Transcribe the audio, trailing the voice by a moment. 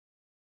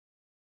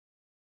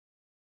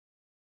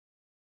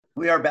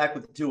We are back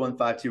with the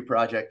 2152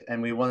 project,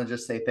 and we want to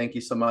just say thank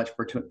you so much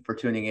for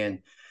tuning in.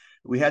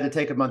 We had to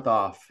take a month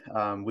off.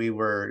 We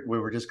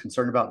were just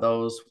concerned about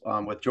those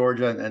with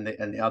Georgia and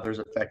the others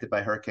affected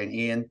by Hurricane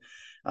Ian.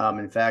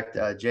 In fact,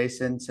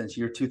 Jason, since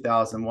you're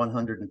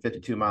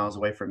 2,152 miles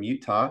away from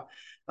Utah,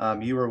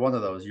 you were one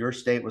of those. Your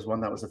state was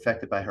one that was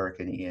affected by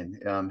Hurricane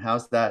Ian.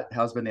 How's that?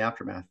 How's been the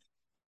aftermath?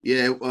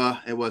 Yeah,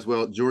 it was.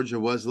 Well, Georgia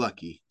was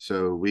lucky.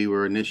 So we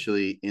were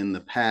initially in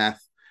the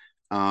path.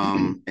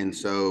 And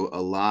so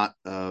a lot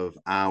of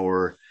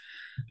our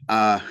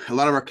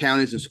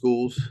counties and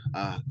schools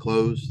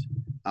closed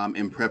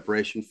in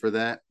preparation for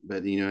that.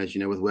 But as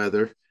you know, with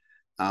weather,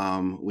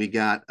 we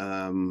got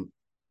a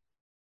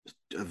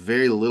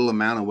very little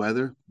amount of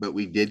weather, but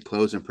we did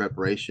close in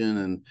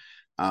preparation.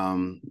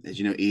 And as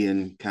you know,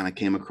 Ian kind of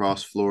came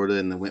across Florida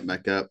and then went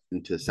back up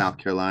into South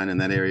Carolina and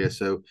that area.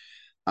 So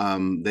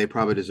they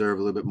probably deserve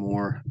a little bit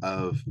more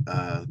of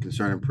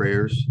concern and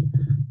prayers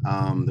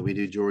that we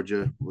do.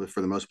 Georgia,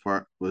 for the most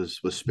part, was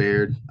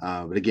spared,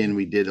 but again,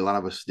 a lot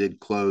of us did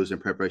close in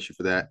preparation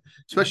for that,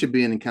 especially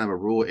being in kind of a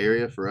rural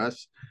area for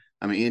us.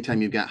 I mean,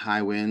 anytime you've got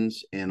high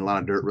winds and a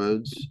lot of dirt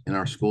roads in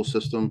our school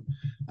system,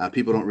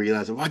 people don't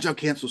realize, why'd y'all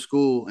cancel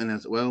school? And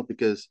as well,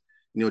 because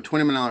a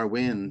 20-mile-an-hour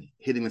wind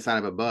hitting the side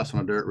of a bus on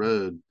a dirt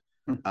road,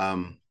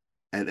 um,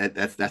 and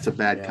that's a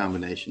bad Yeah.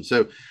 combination.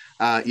 So,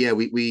 yeah,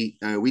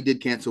 we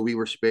did cancel. We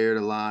were spared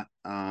a lot.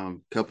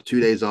 Couple 2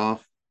 days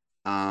off.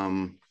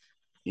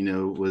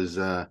 Was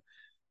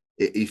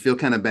you feel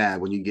kind of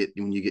bad when you get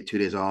 2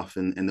 days off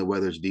and the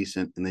weather's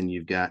decent, and then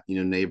you've got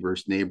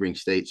neighboring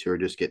states who are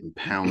just getting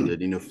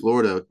pounded.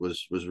 Florida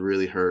was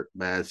really hurt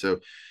bad. So,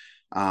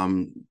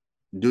 um,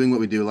 doing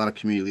what we do, a lot of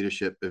community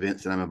leadership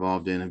events that I'm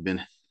involved in have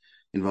been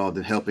involved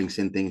in helping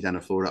send things down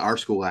to Florida. Our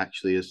school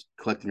actually is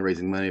collecting and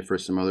raising money for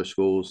some other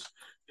schools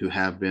who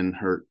have been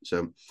hurt.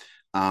 So,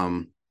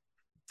 um,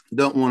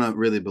 don't want to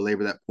really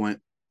belabor that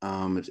point.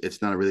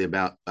 It's not really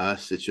about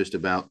us. It's just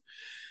about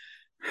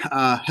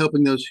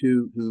helping those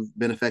who've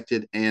been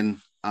affected. And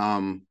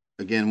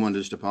again, wanted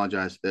to just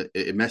apologize that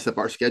it messed up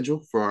our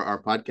schedule for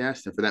our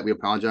podcast, and for that we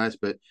apologize.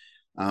 But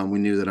we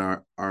knew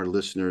that our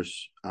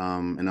listeners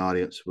and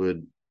audience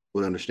would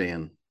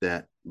understand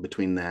that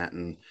between that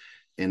and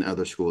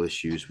other school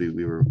issues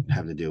we were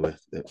having to deal with,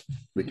 that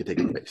we could take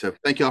a break. So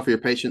thank you all for your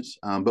patience.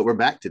 But we're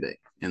back today,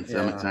 and so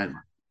I'm Yeah. excited.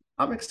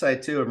 I'm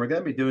excited too, and we're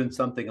going to be doing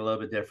something a little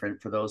bit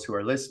different for those who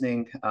are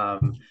listening.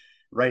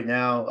 Right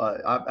now,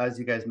 as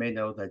you guys may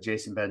know, that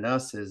Jason Van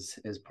Nuss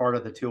is part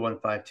of the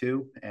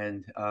 2152,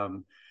 and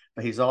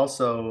but he's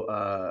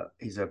also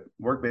he's a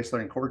work-based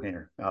learning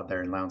coordinator out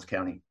there in Lowndes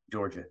County,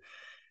 Georgia.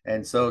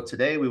 And so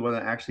today we want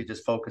to actually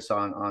just focus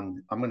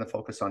on I'm going to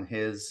focus on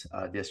his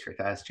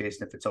district. I asked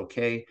Jason if it's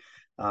okay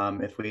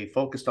if we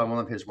focused on one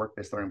of his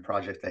work-based learning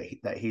projects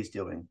that he's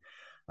doing.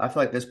 I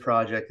feel like this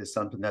project is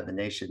something that the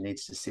nation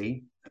needs to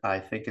see. I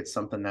think it's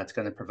something that's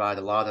going to provide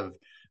a lot of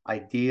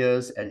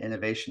ideas and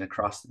innovation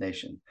across the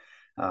nation.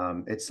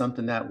 It's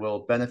something that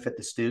will benefit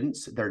the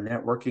students, their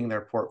networking,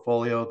 their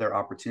portfolio, their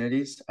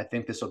opportunities. I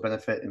think this will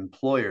benefit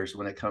employers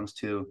when it comes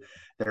to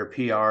their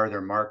PR,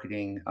 their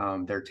marketing,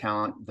 their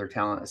talent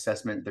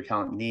assessment, their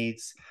talent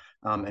needs,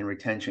 and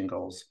retention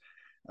goals.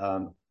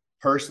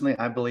 Personally,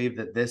 I believe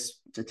that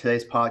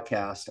today's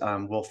podcast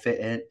will fit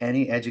in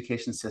any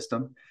education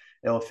system.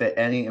 It will fit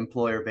any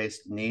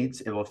employer-based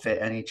needs. It will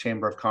fit any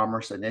chamber of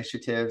commerce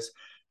initiatives.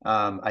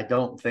 I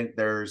don't think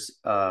there's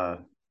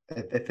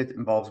if it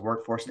involves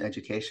workforce and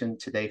education,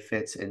 today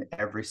fits in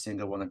every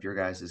single one of your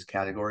guys'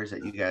 categories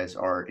that you guys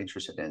are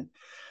interested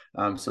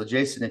in. So,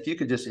 Jason, if you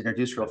could just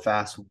introduce real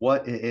fast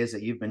what it is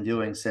that you've been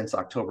doing since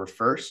October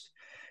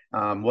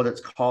 1st, what it's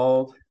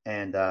called,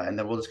 and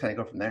then we'll just kind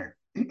of go from there.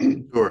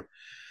 Sure.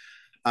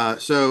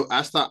 So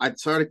I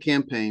started a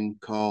campaign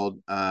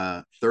called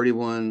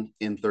 31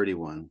 in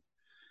 31.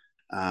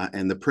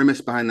 And the premise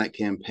behind that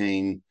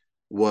campaign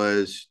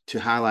was to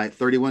highlight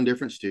 31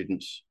 different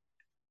students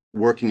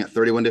working at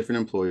 31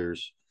 different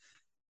employers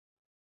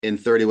in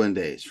 31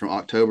 days, from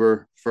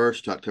October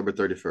 1st to October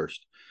 31st.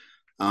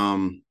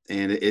 And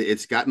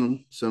it's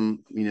gotten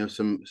some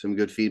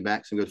good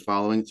feedback, some good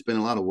following. It's been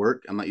a lot of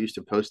work. I'm not used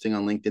to posting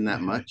on LinkedIn that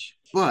much,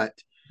 but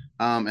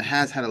it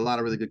has had a lot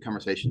of really good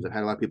conversations. I've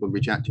had a lot of people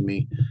reach out to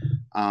me,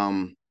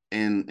 and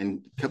a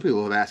couple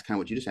people have asked kind of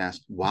what you just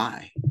asked,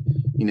 why?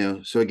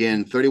 So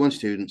again, 31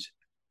 students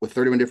with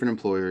 31 different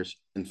employers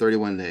in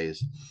 31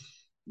 days.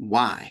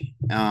 Why?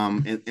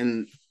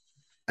 And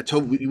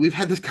we've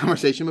had this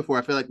conversation before.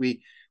 I feel like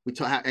we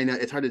talk, and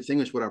it's hard to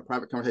distinguish what our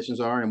private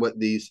conversations are and what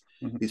these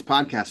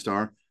podcasts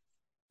are.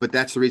 But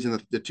that's the reason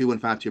that the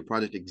 2152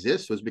 project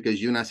exists, was because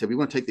you and I said we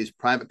want to take these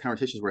private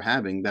conversations we're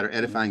having that are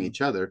edifying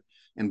each other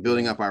and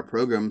building Yeah. up our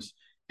programs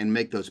and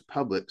make those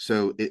public.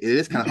 So it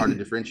is kind of hard to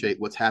differentiate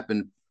what's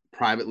happened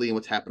privately and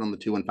what's happened on the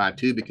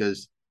 2152,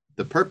 because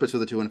the purpose of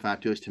the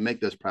 2152 is to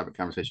make those private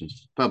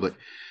conversations public.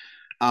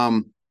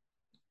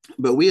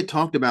 But we had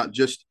talked about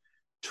just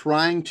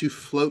trying to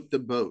float the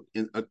boat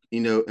in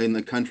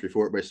the country for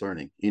work-based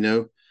learning.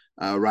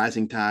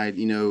 Rising tide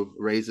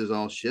raises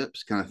all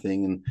ships, kind of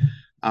thing.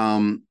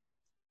 And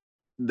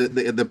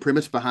the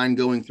premise behind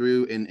going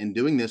through and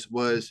doing this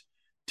was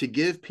to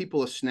give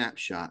people a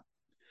snapshot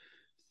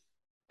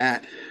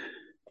at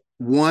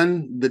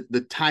one,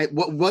 the type,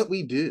 what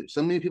we do.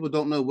 So many people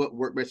don't know what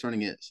work-based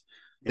learning is.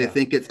 They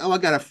think it's, oh, I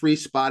got a free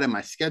spot in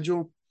my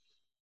schedule,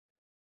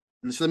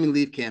 so let me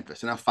leave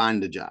campus and I'll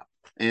find a job.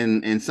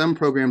 And some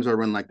programs are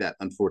run like that,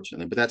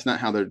 unfortunately, but that's not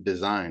how they're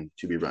designed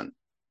to be run.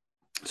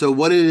 So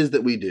what it is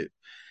that we do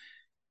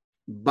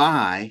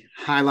by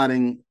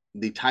highlighting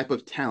the type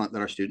of talent that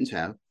our students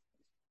have,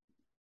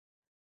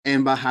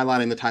 and by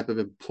highlighting the type of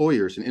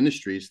employers and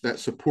industries that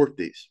support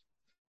these.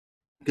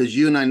 Because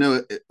you and I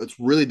know it's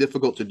really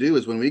difficult to do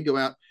is when we go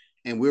out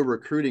and we're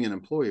recruiting an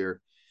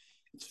employer,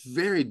 it's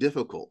very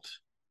difficult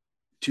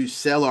to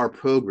sell our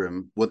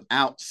program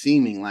without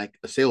seeming like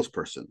a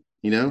salesperson,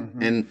 you know?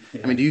 Mm-hmm. And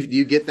I mean, do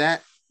you get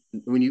that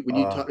when you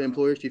talk to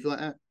employers? Do you feel like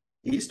that?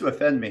 It used to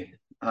offend me.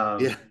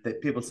 That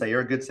people say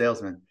you're a good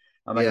salesman.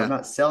 I'm like, I'm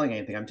not selling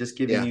anything. I'm just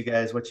giving you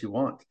guys what you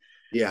want.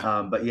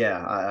 Yeah. But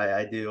yeah,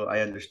 I do.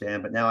 I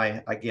understand. But now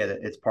I get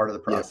it. It's part of the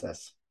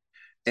process.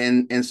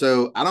 And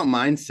so I don't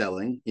mind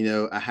selling. You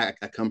know, I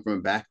come from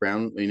a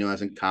background, you know, I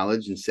was in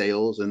college and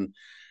sales, and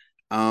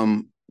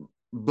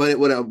but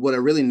what I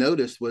really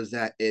noticed was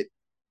that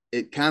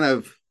it kind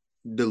of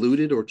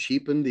diluted or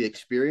cheapened the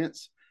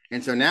experience.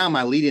 And so now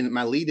my lead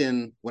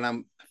in when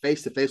I'm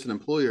face to face with an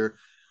employer,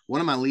 one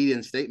of my lead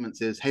in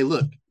statements is, hey,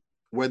 look,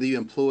 whether you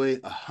employ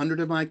 100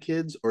 of my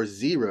kids or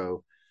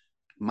 0,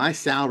 my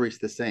salary's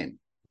the same.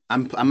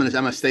 I'm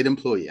a state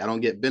employee. I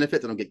don't get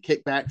benefits. I don't get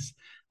kickbacks.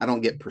 I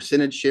don't get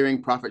percentage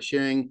sharing, profit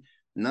sharing,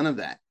 none of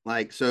that.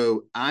 Like,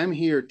 so I'm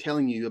here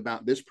telling you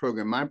about this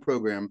program, my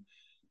program,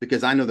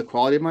 because I know the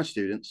quality of my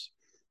students.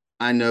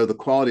 I know the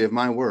quality of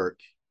my work,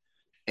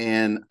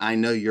 and I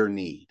know your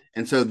need.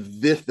 And so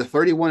the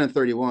 31 and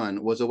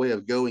 31 was a way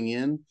of going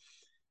in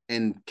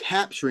and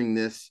capturing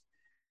this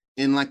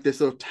in like this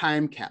little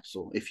time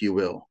capsule, if you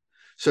will.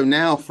 So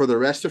now for the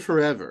rest of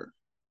forever,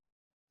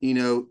 you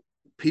know,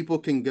 people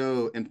can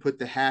go and put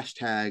the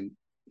hashtag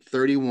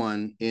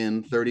 31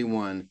 in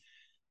 31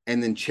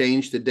 and then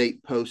change the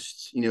date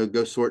posts, you know,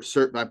 go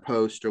sort by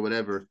post or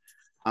whatever.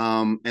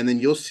 And then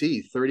you'll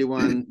see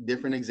 31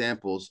 different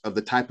examples of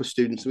the type of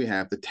students we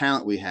have, the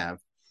talent we have,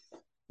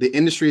 the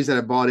industries that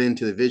have bought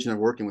into the vision of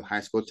working with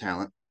high school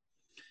talent,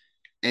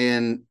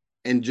 and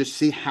just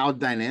see how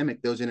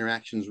dynamic those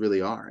interactions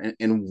really are,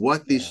 and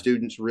what these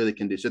students really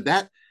can do. So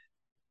that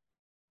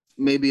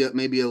maybe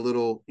a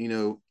little, you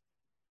know,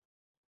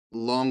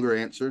 longer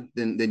answer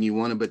than you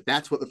wanted, but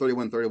that's what the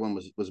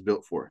 3131 was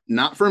built for.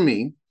 Not for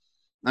me.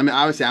 I mean,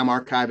 obviously I'm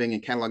archiving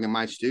and cataloging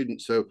my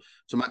students. So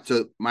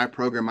my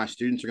program, my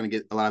students are going to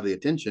get a lot of the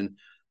attention,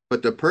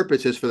 but the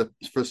purpose is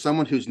for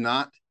someone who's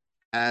not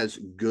as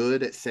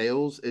good at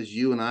sales as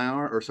you and I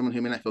are, or someone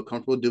who may not feel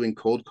comfortable doing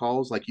cold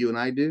calls like you and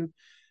I do.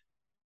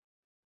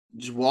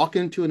 Just walk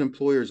into an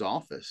employer's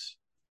office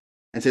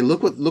and say,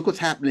 look what's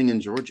happening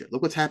in Georgia.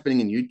 Look what's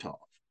happening in Utah.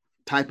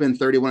 Type in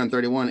 31 and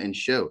 31 and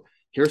show.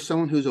 Here's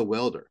someone who's a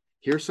welder.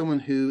 Here's someone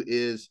who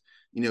is,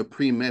 you know,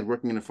 pre-med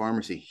working in a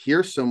pharmacy.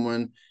 Here's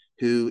someone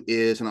who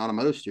is an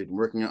automotive student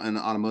working in an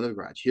automotive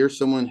garage. Here's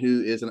someone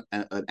who is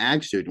an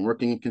ag student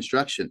working in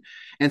construction.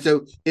 And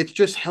so it's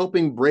just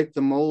helping break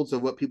the molds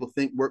of what people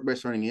think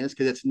work-based learning is,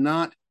 because it's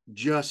not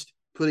just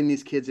putting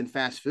these kids in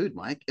fast food,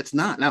 Mike. It's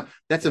not. Now,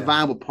 that's a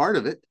viable part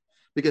of it,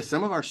 because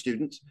some of our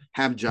students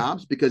have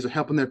jobs because they're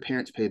helping their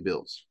parents pay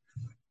bills.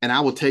 And I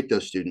will take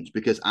those students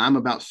because I'm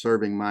about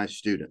serving my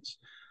students.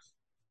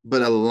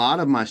 But a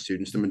lot of my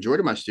students, the majority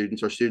of my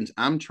students, are students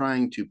I'm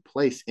trying to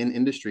place in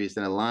industries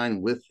that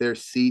align with their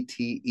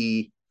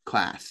CTE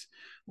class,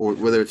 or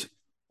whether it's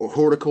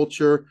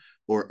horticulture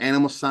or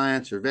animal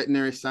science or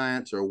veterinary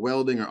science or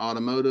welding or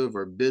automotive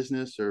or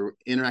business or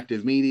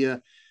interactive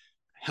media,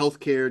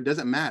 healthcare,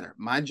 doesn't matter.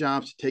 My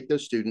job is to take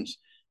those students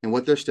and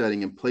what they're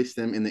studying and place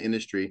them in the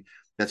industry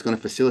that's going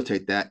to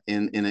facilitate that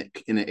in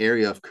an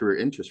area of career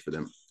interest for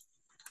them.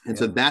 And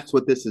so that's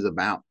what this is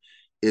about,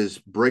 is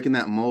breaking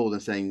that mold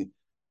and saying,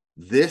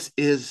 this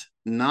is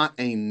not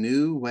a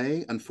new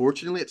way.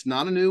 Unfortunately, it's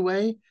not a new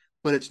way,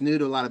 but it's new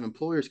to a lot of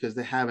employers because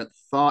they haven't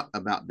thought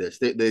about this.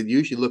 They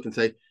usually look and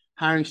say,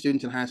 hiring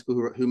students in high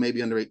school who may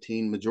be under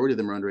 18, majority of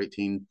them are under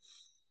 18.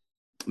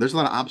 There's a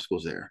lot of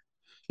obstacles there,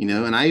 you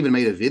know, and I even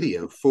made a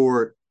video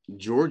for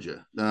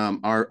Georgia,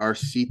 our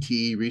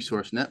CTE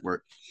resource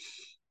network.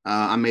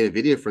 I made a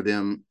video for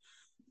them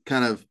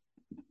kind of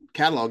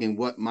cataloging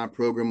what my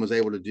program was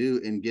able to do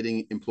in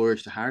getting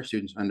employers to hire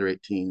students under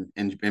 18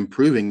 and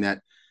proving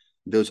that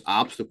those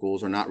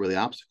obstacles are not really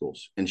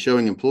obstacles, and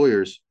showing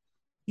employers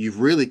you've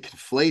really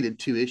conflated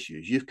two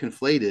issues. You've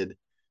conflated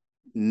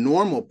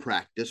normal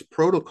practice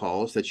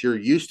protocols that you're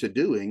used to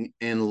doing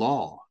and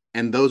law,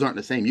 and those aren't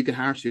the same. You can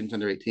hire students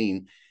under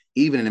 18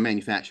 even in a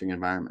manufacturing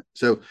environment.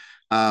 So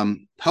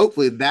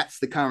hopefully that's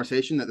the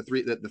conversation that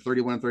the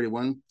 31 and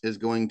 31 is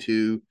going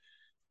to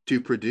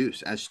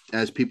produce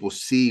as people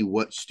see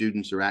what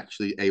students are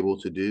actually able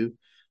to do,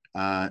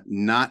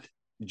 not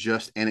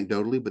just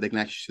anecdotally, but they can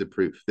actually see the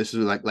proof. This is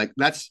like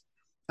that's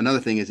another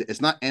thing is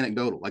it's not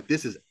anecdotal. Like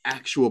this is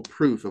actual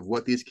proof of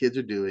what these kids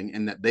are doing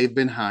and that they've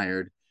been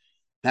hired.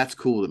 That's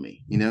cool to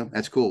me.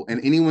 That's cool.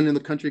 And anyone in the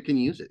country can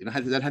use it.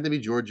 That had to be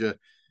Georgia.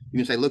 You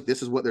can say, look,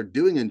 this is what they're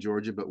doing in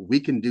Georgia, but we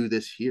can do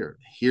this here.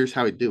 Here's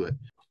how we do it.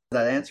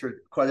 That answered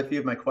quite a few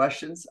of my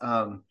questions.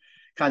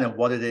 Kind of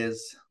what it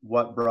is,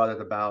 what brought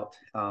it about,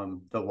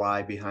 the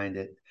why behind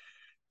it.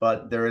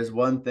 But there is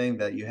one thing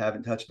that you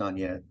haven't touched on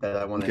yet that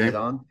I want to hit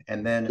on.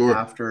 And then sure.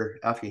 after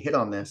you hit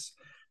on this,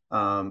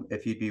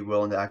 if you'd be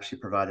willing to actually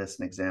provide us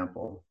an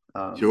example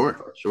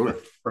sure.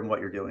 From what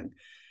you're doing.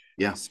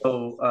 Yeah.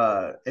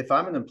 So if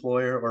I'm an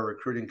employer or a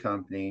recruiting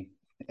company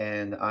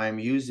and I'm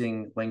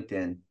using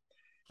LinkedIn,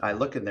 I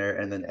look in there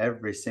and then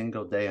every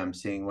single day I'm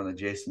seeing one of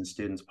Jason's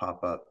students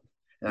pop up.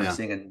 And I'm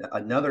seeing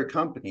another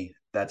company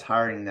that's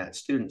hiring that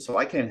student. So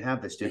I can't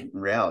have the student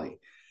in reality.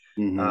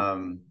 Mm-hmm.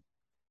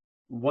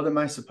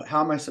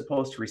 How am I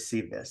supposed to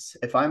receive this?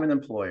 If I'm an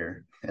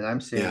employer and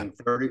I'm seeing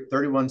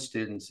 31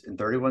 students in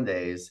 31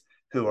 days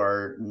who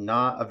are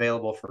not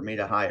available for me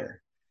to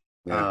hire,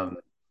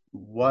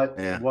 what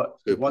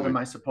am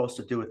I supposed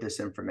to do with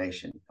this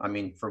information? I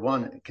mean, for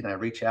one, can I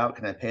reach out?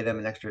 Can I pay them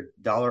an extra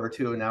 $1 or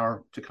 $2 an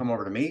hour to come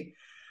over to me?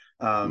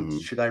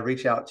 Should I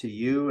reach out to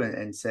you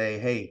and say,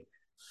 hey,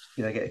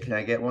 can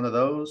I get one of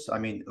those? I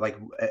mean, like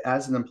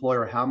as an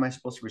employer, how am I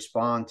supposed to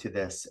respond to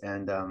this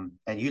and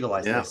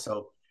utilize this?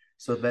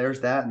 So there's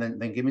that, and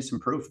then give me some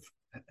proof.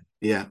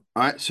 Yeah.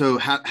 All right. So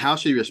how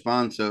should you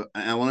respond? So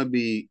I want to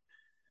be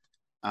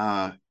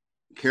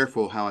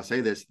careful how I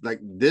say this. Like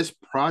this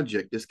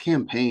project, this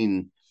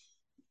campaign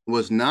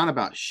was not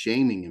about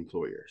shaming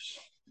employers.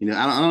 I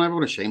don't ever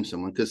want to shame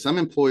someone because some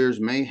employers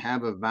may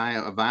have a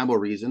viable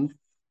reason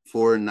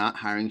for not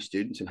hiring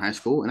students in high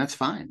school, and that's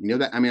fine.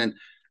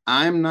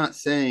 I'm not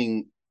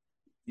saying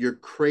you're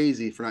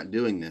crazy for not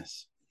doing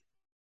this,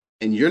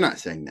 and you're not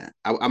saying that.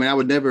 I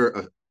would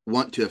never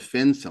want to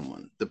offend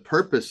someone. The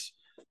purpose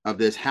of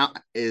this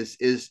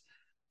is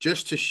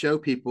just to show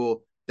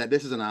people that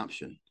this is an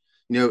option.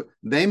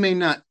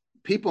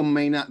 People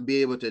may not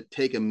be able to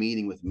take a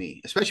meeting with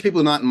me, especially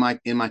people not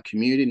in my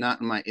community, not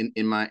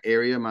in my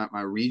area,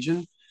 my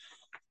region.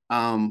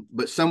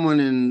 But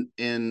someone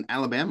in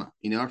Alabama,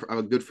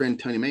 our good friend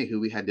Tony May, who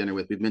we had dinner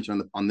with, we've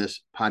mentioned on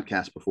this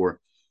podcast before.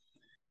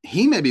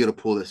 He may be able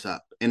to pull this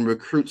up and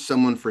recruit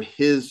someone for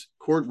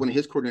one of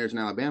his coordinators in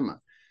Alabama.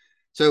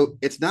 So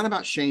it's not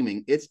about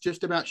shaming. It's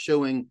just about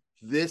showing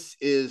this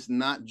is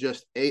not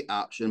just a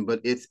option,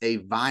 but it's a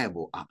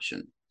viable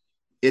option.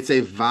 It's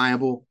a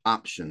viable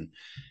option.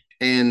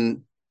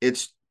 And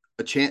it's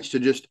a chance to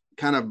just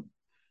kind of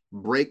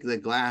break the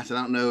glass. I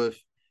don't know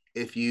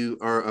if you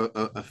are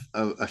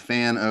a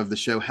fan of the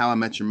show How I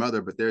Met Your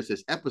Mother, but there's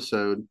this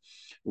episode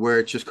where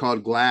it's just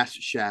called Glass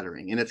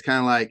Shattering. And it's kind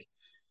of like,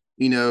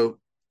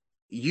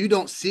 you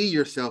don't see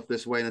yourself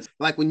this way. And it's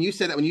like when you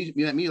said that, when you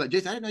met me, like,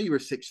 Jason, I didn't know you were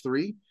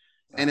 6'3".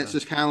 And it's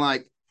just kind of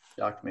like,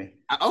 shocked me.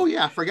 Oh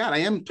yeah, I forgot. I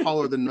am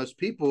taller than most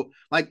people.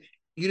 Like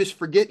you just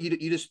forget,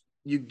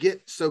 you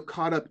get so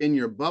caught up in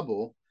your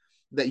bubble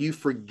that you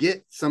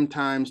forget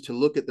sometimes to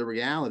look at the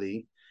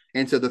reality.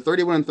 And so the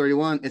 31 and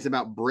 31 is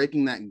about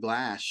breaking that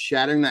glass,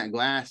 shattering that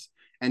glass,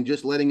 and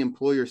just letting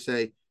employers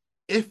say,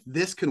 if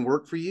this can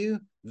work for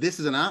you, this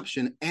is an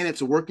option and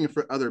it's working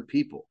for other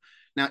people.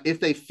 Now, if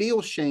they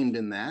feel shamed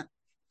in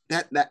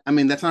that's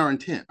not our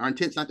intent. Our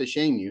intent's not to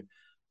shame you.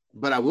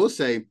 But I will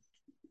say,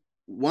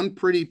 one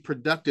pretty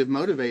productive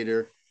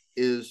motivator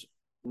is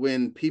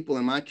when people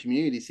in my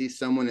community see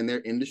someone in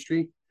their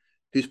industry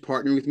who's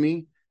partnering with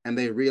me and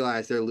they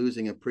realize they're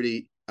losing a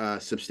pretty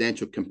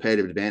substantial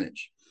competitive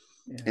advantage.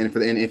 Yeah.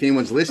 And if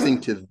anyone's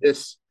listening to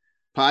this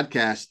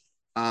podcast,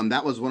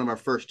 that was one of our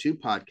first 2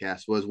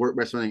 podcasts, was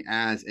work-based learning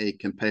as a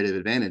competitive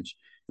advantage.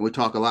 And we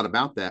talk a lot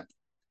about that.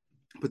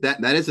 But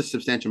that is a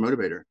substantial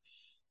motivator,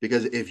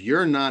 because if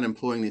you're not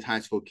employing these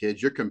high school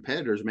kids, your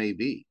competitors may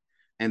be.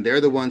 And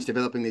they're the ones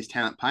developing these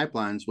talent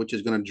pipelines, which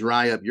is going to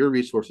dry up your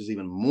resources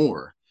even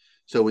more.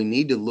 So we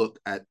need to look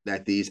at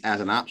these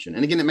as an option.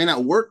 And again, it may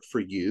not work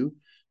for you,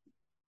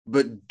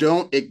 but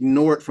don't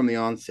ignore it from the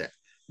onset.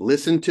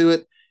 Listen to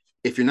it.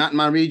 If you're not in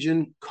my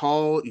region,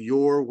 call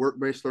your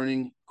work-based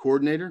learning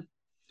coordinator.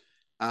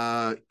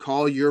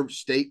 Call your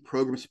state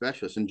program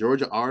specialist. In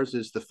Georgia, ours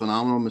is the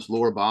phenomenal Miss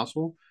Laura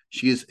Boswell.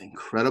 She is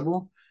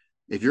incredible.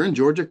 If you're in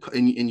Georgia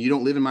and you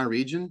don't live in my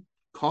region,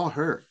 call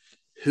her.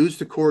 Who's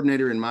the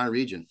coordinator in my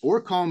region? Or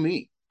call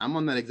me. I'm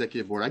on that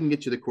executive board. I can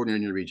get you the coordinator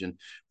in your region.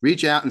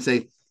 Reach out and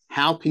say,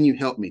 how can you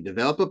help me?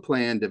 Develop a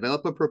plan,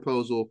 develop a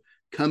proposal,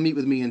 come meet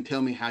with me and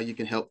tell me how you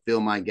can help fill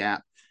my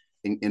gap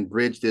and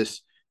bridge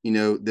this,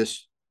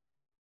 this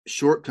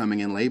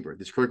shortcoming in labor,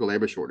 this critical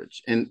labor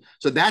shortage. And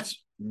so that's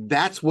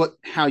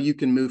how you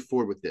can move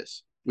forward with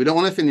this. We don't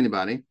want to offend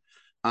anybody.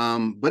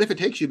 But if it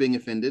takes you being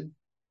offended,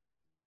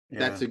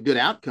 that's a good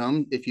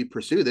outcome if you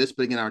pursue this.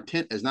 But again, our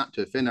intent is not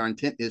to offend. Our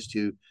intent is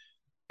to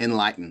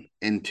enlighten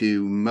and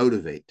to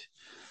motivate.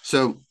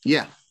 So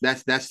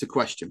that's the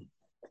question.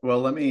 Well,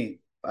 let me,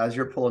 as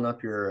you're pulling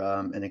up your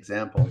an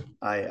example,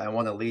 I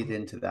want to lead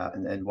into that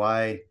and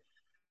why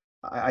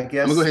I I'm gonna go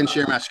guess, ahead and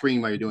share my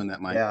screen while you're doing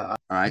that, Mike. yeah. All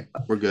right,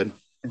 we're good.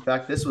 In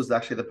fact, this was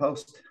actually the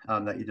post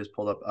that you just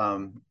pulled up.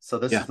 So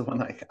this Yeah, is the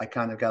one I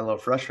kind of got a little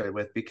frustrated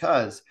with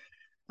because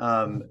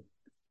um,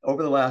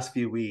 over the last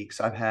few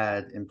weeks, I've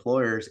had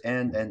employers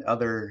and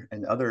other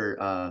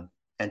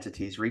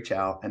entities reach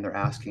out and they're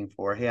asking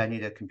for, hey, I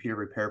need a computer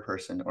repair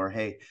person, or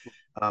hey,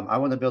 I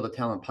want to build a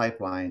talent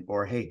pipeline,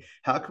 or hey,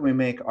 how can we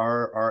make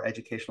our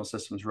educational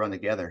systems run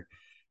together?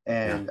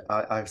 yeah, And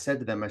I've said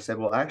to them, I said,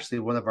 well, actually,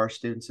 one of our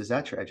students is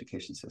at your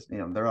education system.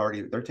 You know,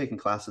 they're taking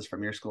classes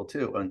from your school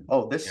too. And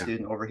oh, this yeah,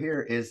 student over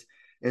here is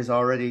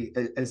already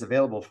is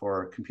available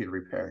for computer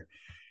repair.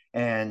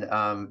 And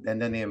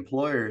then the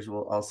employers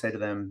will, I'll say to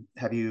them,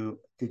 did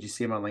you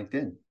see him on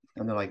LinkedIn?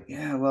 And they're like,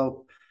 yeah,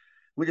 well,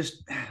 we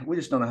just we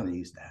just don't know how to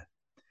use that.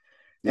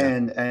 yeah,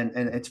 And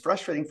it's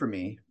frustrating for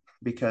me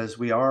because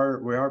we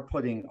are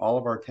putting all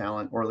of our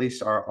talent, or at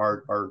least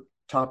our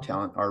top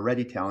talent, our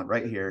ready talent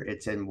right here.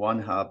 It's in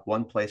one hub,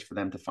 one place for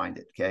them to find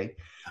it. Okay.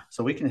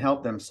 So we can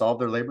help them solve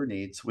their labor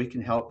needs. We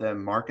can help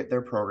them market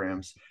their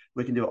programs.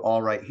 We can do it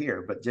all right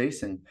here. But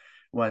Jason,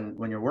 when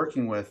you're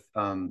working with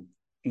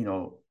you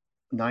know,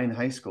 9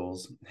 high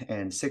schools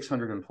and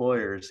 600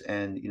 employers,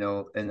 and you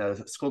know, in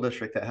a school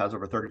district that has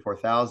over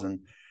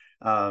 34,000,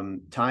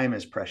 time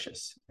is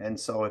precious. And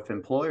so if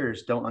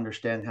employers don't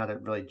understand how to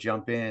really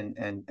jump in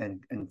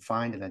and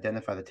find and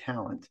identify the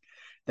talent,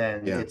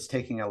 then yeah. it's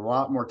taking a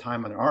lot more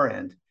time on our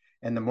end.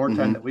 And the more time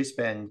Mm-hmm. that we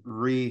spend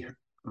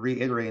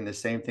reiterating the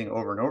same thing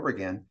over and over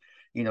again,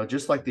 you know,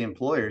 just like the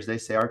employers, they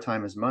say our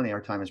time is money,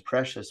 our time is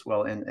precious.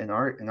 Well, in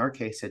our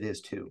case, it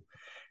is too.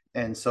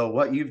 And so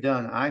what you've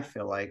done, I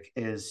feel like,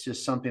 is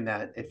just something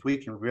that if we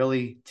can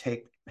really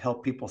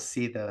help people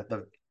see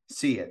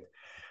it,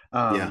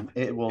 Yeah, yeah.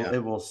 it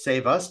will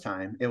save us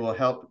time. It will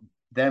help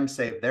them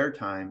save their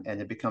time, and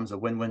it becomes a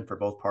win-win for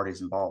both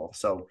parties involved.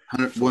 So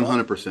walk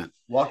 100%.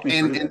 walk me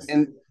And through and this.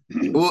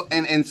 and well,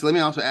 and so let me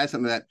also add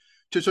something to that.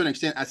 To a certain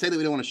extent, I say that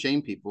we don't want to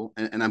shame people,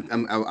 and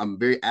I'm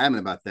very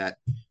adamant about that.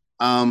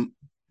 Um,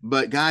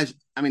 but guys,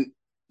 I mean,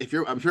 if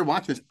you're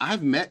watching this,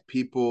 I've met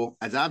people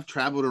as I've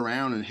traveled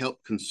around and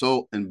helped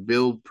consult and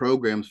build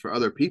programs for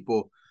other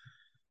people.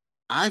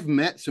 I've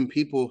met some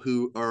people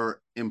who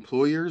are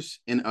employers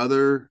in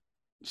other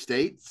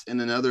states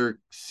and in other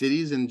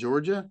cities in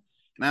Georgia,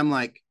 and I'm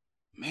like,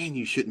 man,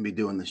 you shouldn't be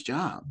doing this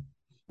job.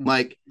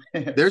 Like,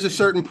 there's a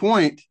certain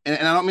point, and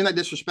I don't mean that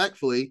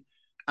disrespectfully.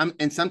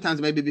 And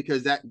sometimes maybe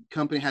because that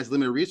company has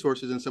limited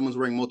resources and someone's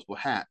wearing multiple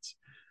hats.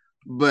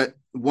 But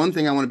one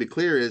thing I want to be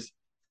clear is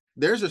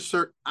there's a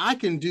certain, I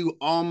can do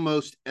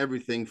almost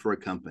everything for a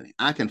company.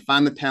 I can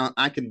find the talent,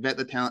 I can vet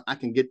the talent, I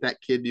can get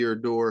that kid to your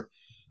door.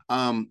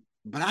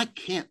 But I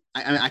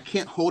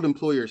can't hold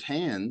employers'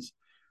 hands.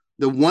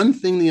 The one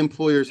thing the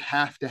employers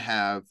have to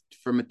have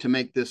to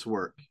make this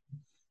work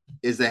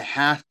is they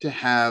have to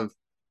have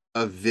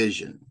a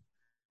vision.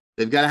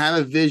 They've got to have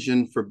a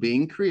vision for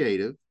being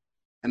creative,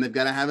 and they've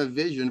got to have a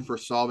vision for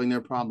solving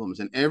their problems.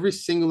 And every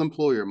single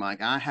employer,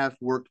 Mike, I have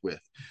worked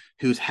with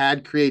who's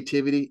had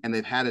creativity and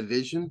they've had a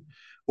vision,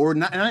 or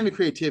not even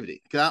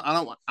creativity, because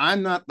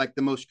I'm not like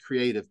the most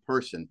creative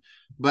person,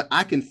 but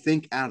I can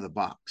think out of the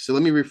box. So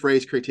let me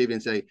rephrase creativity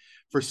and say,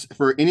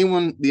 for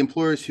anyone, the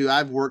employers who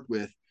I've worked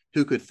with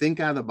who could think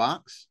out of the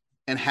box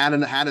and had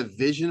a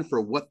vision for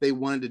what they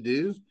wanted to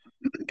do,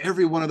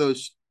 every one of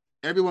those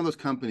every one of those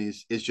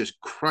companies is just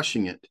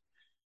crushing it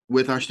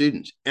with our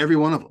students. Every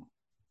one of them,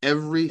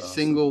 every That's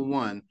awesome. single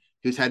one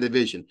who's had the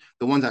vision.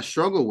 The ones I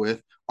struggle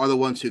with are the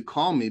ones who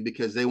call me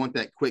because they want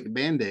that quick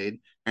band-aid,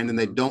 and then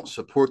they Mm-hmm. don't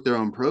support their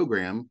own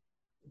program,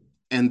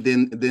 and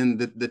then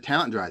the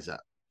talent dries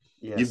up.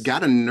 You've Yes. got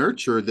to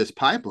nurture this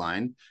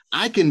pipeline.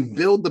 I can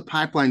build the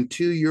pipeline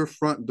to your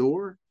front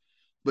door,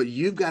 but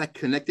you've got to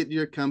connect it to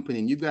your company,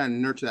 and you've got to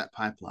nurture that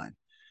pipeline.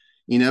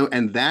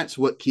 And that's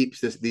what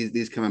keeps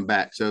these coming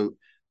back. So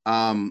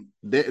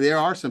there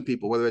are some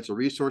people, whether it's a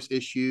resource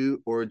issue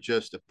or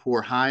just a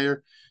poor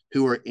hire,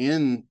 who are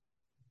in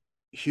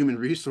human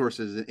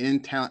resources and in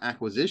talent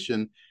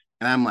acquisition,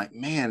 and I'm like,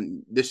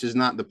 man, this is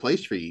not the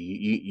place for you.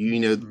 You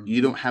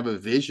Mm-hmm. don't have a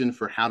vision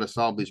for how to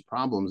solve these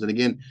problems. And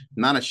again,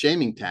 not a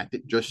shaming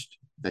tactic, just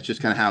that's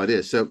just kind of how it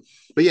is. So,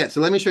 but yeah, so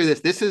let me show you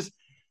this.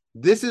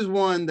 This is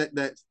one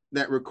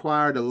that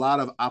required a lot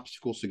of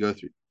obstacles to go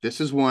through.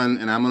 This is one,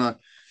 and I'm gonna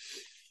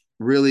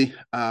really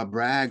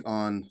brag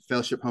on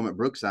Fellowship Home at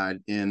Brookside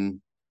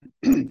in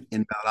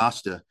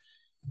Valdosta.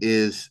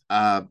 Is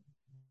I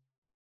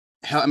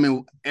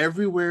mean,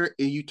 everywhere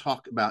you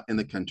talk about in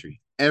the country,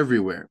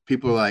 everywhere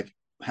people are like,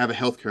 have a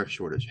healthcare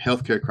shortage,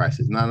 healthcare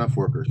crisis, not enough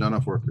workers, not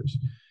enough workers.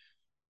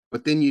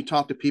 But then you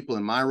talk to people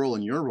in my role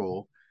and your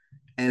role,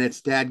 and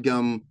it's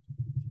dadgum,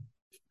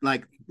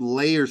 like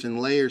layers and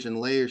layers and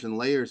layers and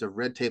layers of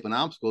red tape and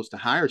obstacles to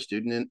hire a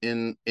student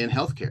in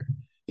healthcare.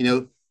 You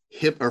know,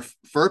 HIP or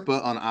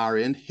FERPA on our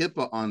end,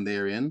 HIPAA on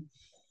their end.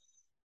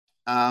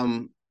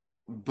 Um,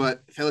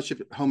 but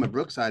Fellowship Home at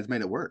Brookside's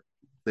made it work.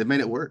 They've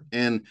made it work,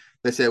 and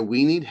they said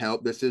we need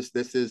help. This is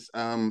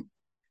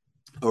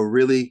a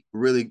really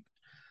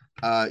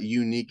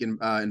unique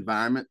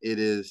environment. It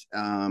is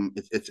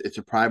it's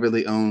a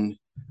privately owned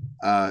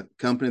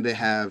company. They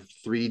have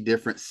three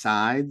different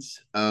sides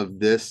of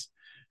this.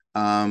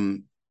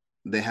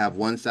 They have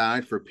one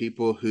side for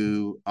people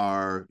who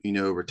are,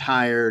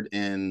 retired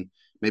and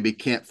maybe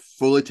can't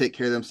fully take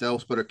care of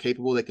themselves, but are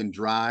capable. They can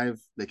drive,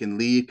 they can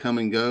leave, come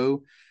and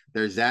go.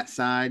 There's that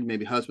side.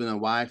 Maybe husband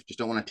and wife just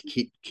don't want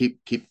to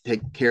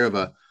take care of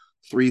a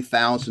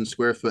 3,000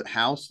 square foot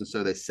house, and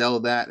so they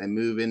sell that and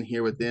move in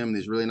here with them.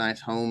 These really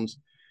nice homes,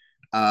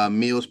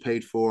 meals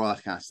paid for, all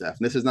that kind of stuff.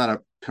 And this is not a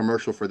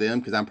commercial for them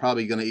because I'm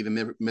probably going to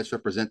even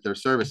misrepresent their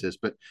services.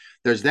 But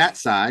there's that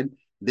side.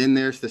 Then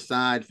there's the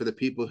side for the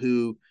people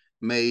who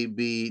may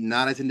be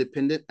not as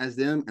independent as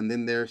them, and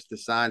then there's the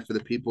side for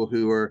the people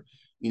who are,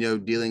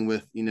 dealing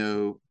with,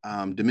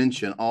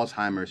 dementia,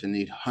 Alzheimer's, and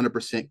need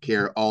 100%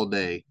 care all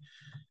day.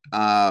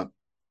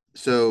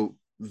 So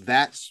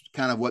that's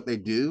kind of what they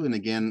do. And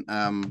again,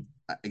 I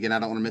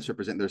don't want to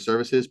misrepresent their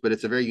services, but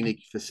it's a very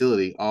unique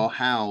facility, all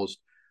housed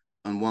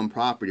on one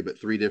property, but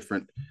three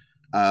different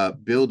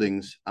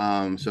buildings.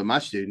 So my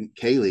student,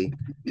 Kaylee,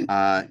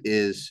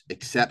 is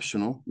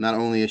exceptional. Not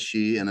only is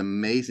she an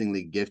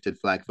amazingly gifted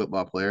flag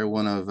football player,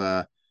 one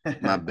of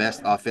my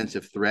best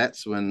offensive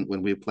threats when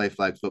we play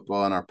flag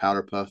football in our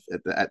powder puff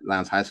at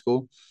Lowndes High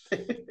School,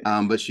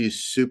 but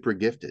she's super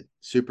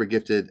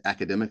gifted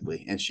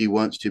academically, and she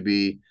wants to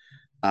be,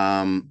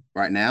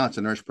 right now, it's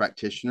a nurse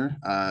practitioner.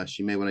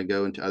 She may want to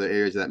go into other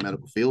areas of that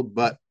medical field,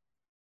 but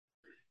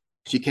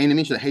she came to me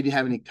and she said, "Hey, do you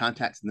have any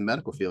contacts in the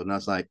medical field?" And I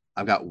was like,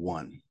 "I've got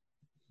one.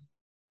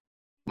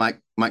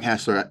 Mike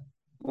Hassler,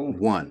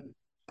 one.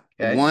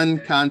 Okay. One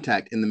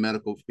contact in the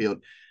medical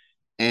field."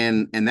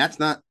 And that's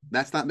not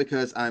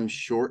because I'm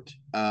short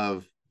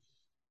of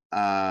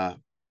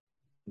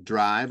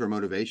drive or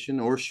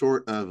motivation or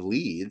short of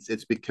leads.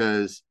 It's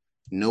because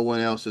no one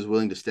else is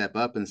willing to step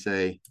up and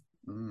say,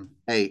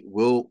 "Hey,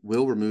 we'll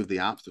remove the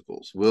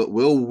obstacles.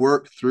 We'll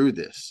work through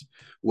this."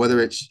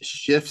 Whether it's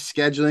shift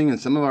scheduling, in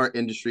some of our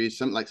industries,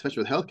 some like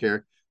especially with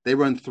healthcare, they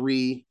run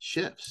 3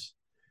 shifts.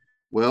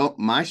 Well,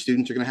 my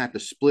students are going to have to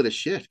split a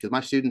shift because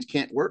my students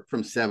can't work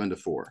from 7 to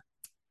 4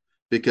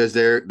 because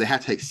they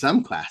have to take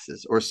some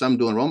classes or some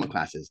dual enrollment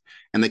classes,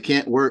 and they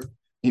can't work,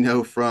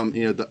 from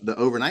the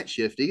overnight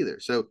shift either.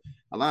 So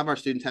a lot of our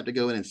students have to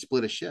go in and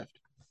split a shift.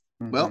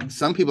 Well,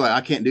 some people are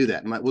like, "I can't do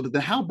that." I'm like, "Well,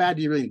 then how bad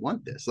do you really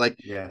want this?" Like,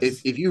 yes.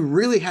 if you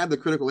really have the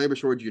critical labor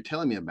shortage you're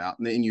telling me about,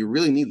 and you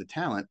really need the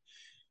talent,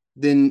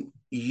 then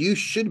you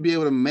should be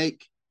able to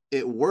make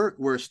it work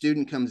where a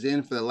student comes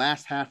in for the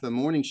last half of the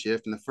morning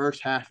shift and the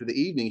first half of the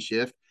evening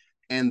shift,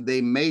 and they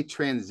may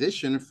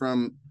transition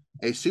from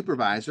a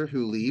supervisor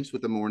who leaves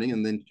with the morning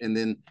and then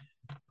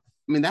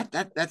I mean,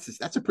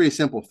 that's a pretty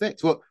simple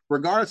fix. Well,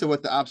 regardless of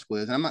what the obstacle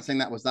is, and I'm not saying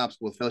that was the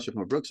obstacle with Fellowship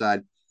Home of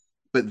Brookside,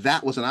 but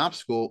that was an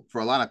obstacle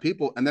for a lot of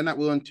people, and they're not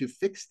willing to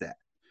fix that.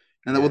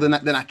 And well, then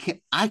I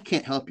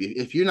can't help you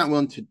if you're not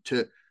willing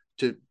to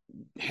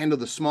handle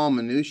the small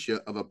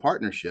minutia of a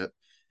partnership.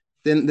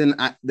 Then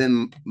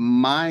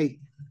my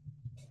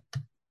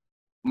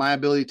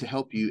ability to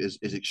help you is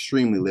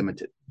extremely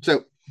limited.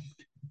 So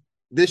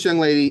this young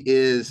lady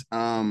is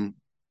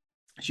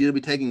she'll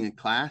be taking a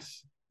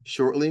class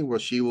shortly where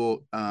she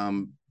will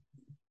become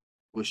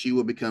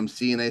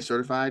CNA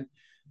certified.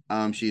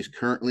 She is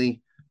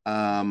currently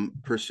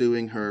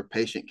pursuing her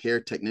patient care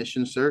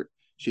technician cert.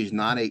 She's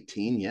not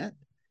 18 yet.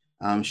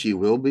 She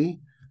will be.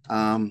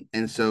 And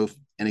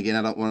again,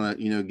 I don't want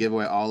to, give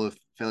away all of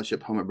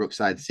Fellowship Home at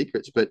Brookside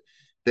secrets, but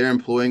they're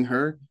employing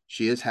her.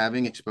 She is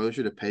having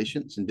exposure to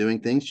patients and doing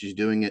things. She's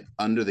doing it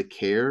under the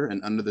care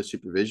and under the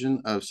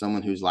supervision of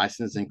someone who's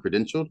licensed and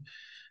credentialed.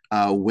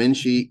 When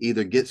she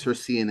either gets her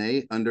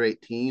CNA under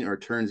 18 or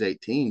turns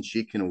 18,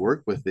 she can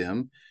work with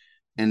them.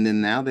 And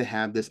then now they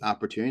have this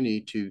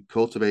opportunity to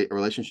cultivate a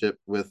relationship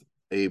with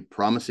a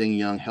promising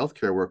young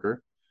healthcare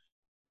worker.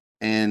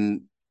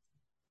 And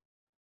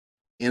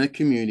in a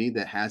community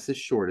that has this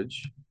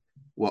shortage,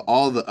 well,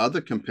 all the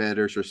other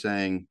competitors are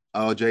saying,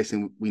 "Oh,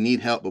 Jason, we need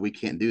help, but we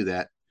can't do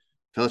that."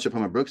 Fellowship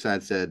Home at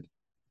Brookside said,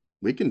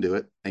 "We can do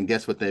it." And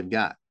guess what they've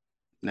got?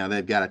 Now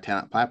they've got a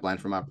talent pipeline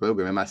for my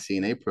program and my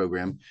CNA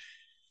program.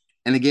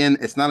 And again,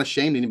 it's not a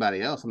shame to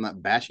anybody else. I'm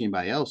not bashing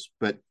anybody else,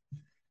 but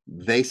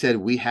they said,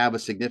 "We have a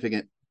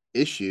significant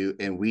issue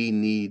and we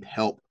need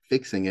help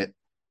fixing it."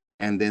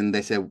 And then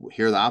they said,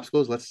 "Here are the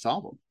obstacles. Let's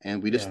solve them."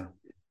 And we just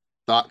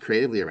thought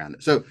creatively around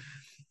it. So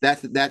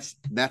that's what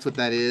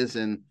that is.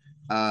 And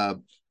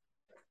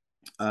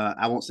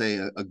I won't say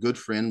a good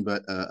friend,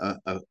 but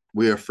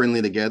we are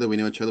friendly together. We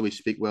know each other. We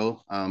speak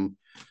well.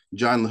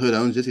 John LaHood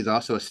owns this. He's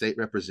also a state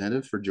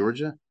representative for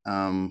Georgia.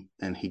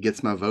 And he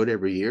gets my vote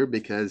every year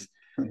because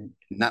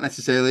not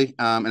necessarily,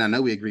 and I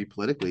know we agree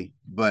politically,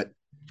 but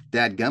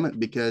dadgummit,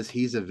 because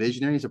he's a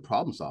visionary, he's a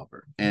problem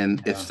solver.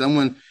 And if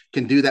someone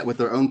can do that with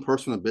their own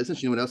personal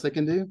business, you know what else they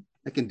can do?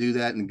 They can do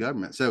that in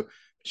government. So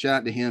shout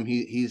out to him.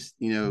 He's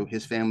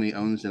his family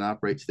owns and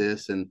operates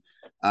this, and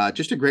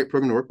just a great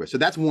program to work with. So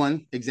that's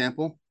one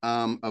example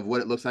of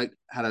what it looks like,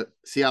 how to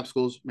see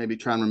obstacles, maybe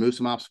try and remove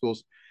some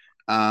obstacles.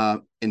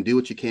 and do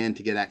what you can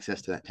to get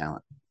access to that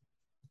talent.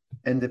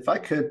 And if I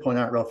could point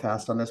out real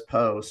fast on this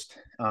post,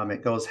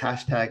 it goes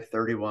hashtag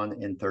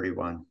 31 in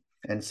 31.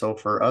 And so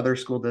for other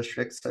school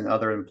districts and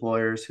other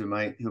employers who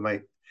might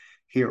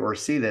hear or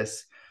see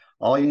this,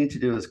 all you need to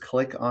do is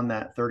click on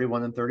that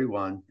 31 and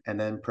 31 and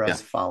then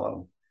press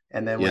follow.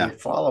 And then when you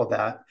follow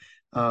that,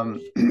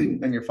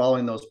 and you're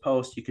following those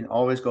posts, you can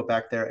always go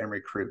back there and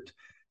recruit.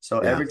 So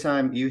every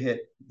time you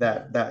hit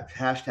that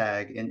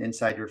hashtag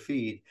inside your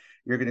feed,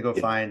 you're going to go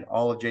find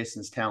all of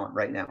Jason's talent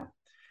right now.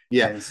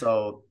 Yeah. And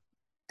so,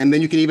 and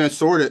then you can even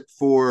sort it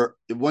for,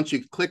 once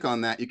you click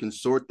on that, you can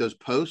sort those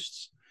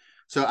posts.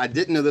 So I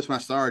didn't know this when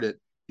I started.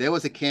 There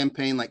was a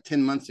campaign like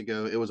 10 months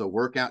ago. It was a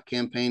workout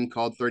campaign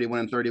called 31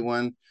 and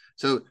 31.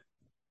 So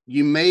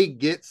you may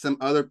get some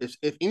other,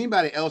 if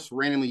anybody else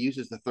randomly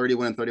uses the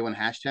 31 and 31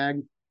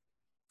 hashtag,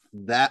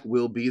 that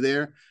will be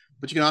there.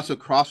 But you can also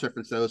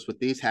cross-reference those with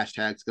these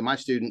hashtags, because my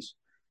students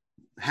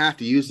have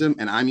to use them,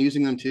 and I'm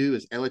using them too,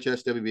 is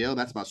LHSWBL.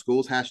 That's my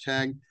school's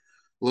hashtag.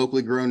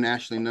 Locally grown,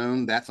 nationally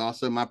known. That's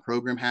also my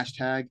program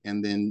hashtag.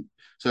 And then,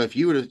 so if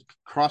you were to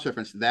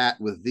cross-reference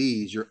that with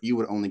these, you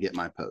would only get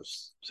my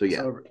posts. So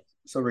yeah.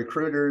 So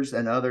recruiters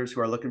and others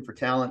who are looking for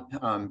talent,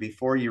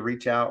 before you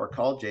reach out or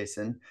call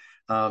Jason,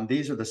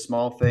 these are the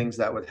small things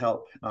that would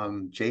help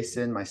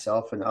Jason,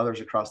 myself, and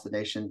others across the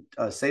nation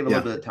save a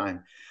little bit of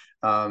time.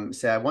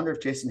 Say, I wonder if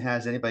Jason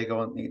has anybody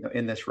going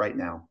in this right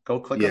now. Go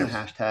click on the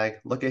hashtag,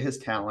 look at his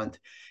talent.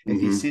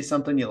 If you see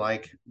something you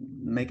like,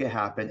 make it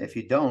happen. If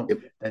you don't,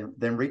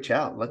 then reach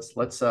out.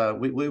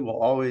 We will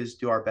always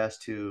do our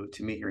best to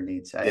meet your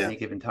needs at any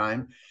given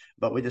time.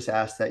 But we just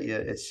ask that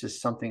it's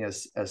just something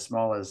as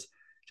small as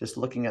just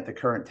looking at the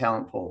current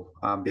talent pool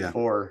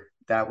before.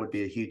 That would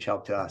be a huge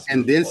help to us.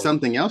 And then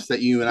something else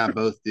that you and I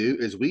both do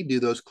is we do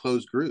those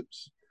closed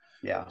groups.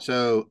 Yeah.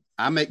 So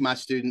I make my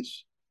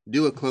students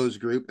do a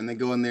closed group, and they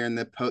go in there and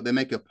they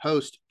make a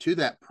post to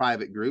that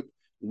private group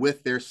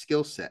with their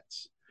skill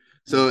sets.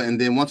 So, and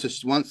then once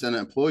an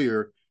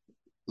employer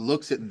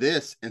looks at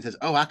this and says,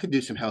 oh, I could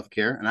do some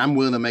healthcare and I'm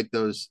willing to make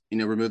those,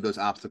 remove those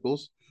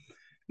obstacles,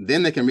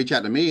 then they can reach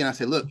out to me and I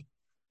say, look,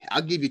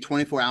 I'll give you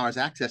 24 hours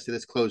access to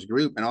this closed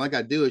group. And all I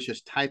got to do is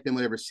just type in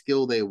whatever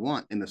skill they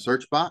want in the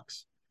search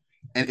box,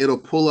 and it'll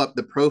pull up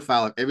the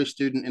profile of every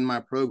student in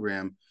my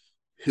program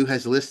who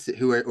has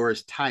listed, or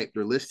has typed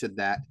or listed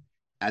that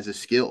as a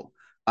skill.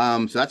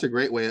 So that's a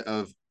great way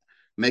of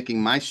making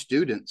my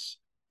students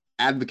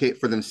advocate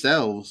for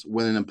themselves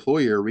when an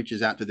employer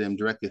reaches out to them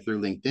directly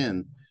through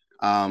LinkedIn.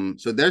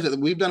 So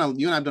you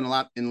and I've done a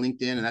lot in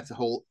LinkedIn, and that's a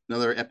whole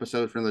another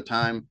episode for another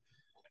time.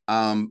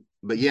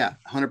 But yeah,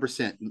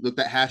 100%. Look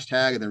that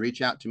hashtag and then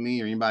reach out to me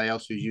or anybody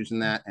else who's using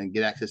that and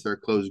get access to their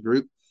closed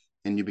group,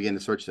 and you begin to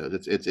search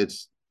those.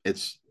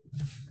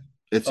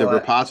 It's a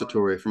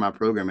repository for my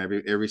program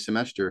every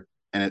semester,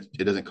 and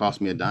it doesn't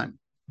cost me a dime.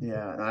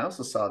 Yeah, and I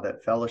also saw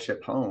that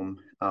Fellowship Home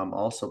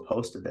also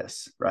posted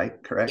this,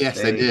 right? Correct?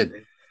 Yes, they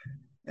did.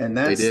 And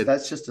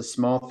that's just a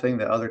small thing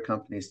that other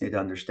companies need to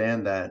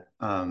understand, that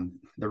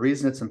the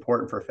reason it's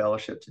important for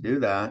Fellowship to do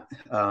that,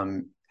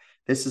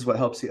 this is what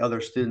helps the other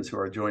students who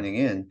are joining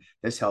in.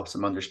 This helps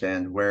them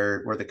understand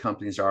where the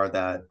companies are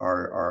that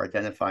are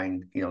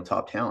identifying,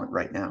 top talent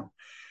right now.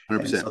 100%.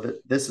 And so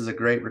this is a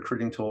great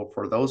recruiting tool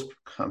for those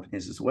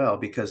companies as well,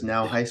 because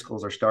now high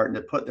schools are starting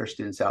to put their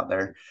students out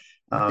there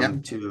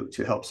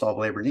to help solve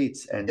labor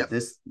needs. And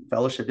this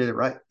Fellowship did it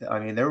right. I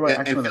mean, they're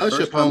actually one of the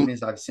first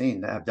companies I've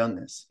seen that have done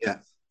this. Yeah.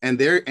 And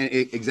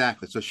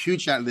exactly. So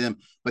huge shout out to them,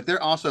 but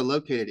they're also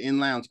located in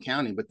Lowndes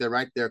County, but they're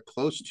right there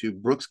close to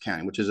Brooks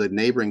County, which is a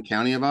neighboring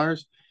county of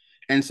ours.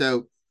 And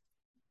so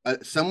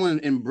someone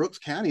in Brooks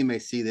County may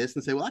see this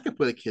and say, well, I could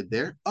put a kid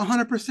there.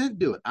 100%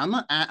 do it. I'm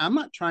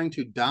not trying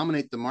to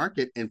dominate the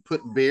market and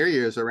put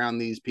barriers around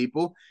these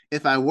people.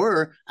 If I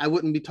were, I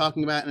wouldn't be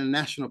talking about it in a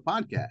national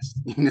podcast,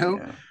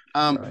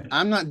 Right.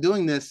 I'm not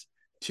doing this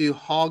to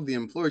hog the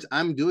employers.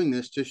 I'm doing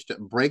this just to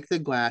break the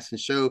glass and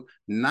show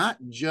not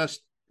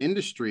just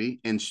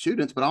industry and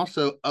students, but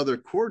also other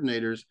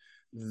coordinators.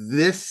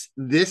 This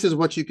is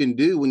what you can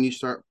do when you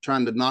start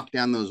trying to knock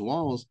down those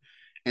walls.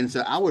 And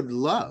so I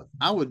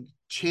would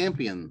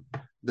champion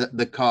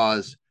the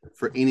cause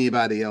for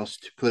anybody else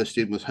to put a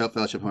student with Health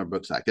Fellowship on a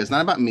Brookside. Because it's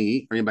not about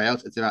me or anybody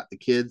else. It's about the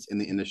kids in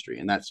the industry.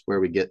 And that's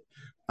where we get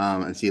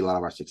and see a lot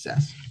of our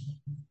success.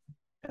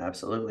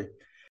 Absolutely.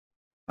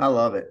 I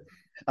love it.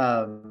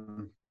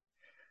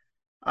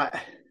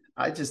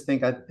 I just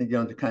think to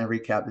kind of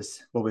recap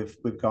this, what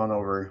we've gone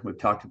over, we've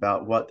talked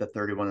about what the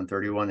 31 and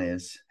 31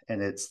 is,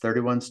 and it's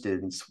 31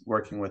 students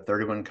working with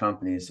 31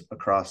 companies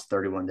across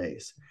 31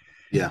 days.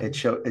 Yeah. It's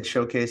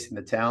showcasing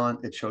the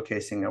talent. It's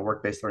showcasing a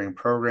work-based learning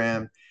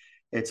program.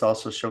 It's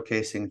also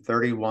showcasing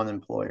 31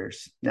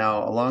 employers.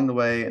 Now, along the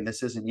way, and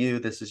this isn't you,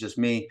 this is just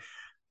me,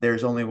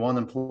 there's only one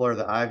employer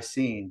that I've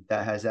seen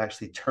that has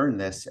actually turned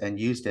this and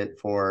used it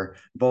for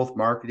both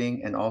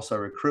marketing and also a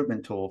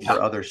recruitment tool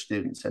for other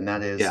students, and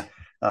that is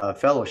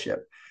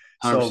Fellowship.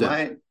 100%.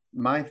 So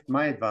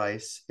my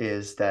advice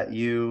is that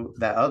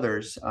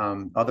others,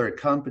 other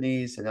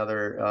companies and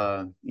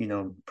other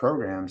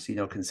programs,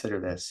 consider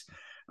this.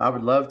 I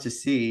would love to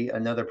see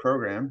another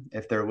program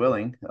if they're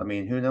willing. I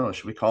mean, who knows?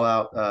 Should we call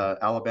out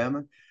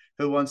Alabama?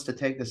 Who wants to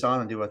take this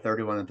on and do a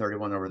 31 and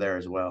 31 over there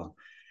as well?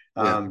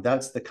 Yeah.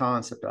 That's the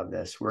concept of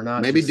this. We're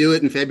not maybe do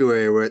it in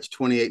February where it's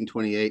 28 and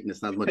 28 and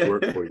it's not as much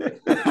work for you.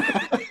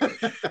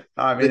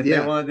 I mean, if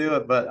they want to do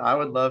it, but I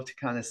would love to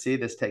kind of see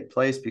this take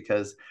place,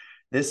 because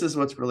this is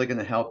what's really going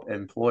to help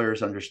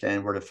employers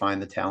understand where to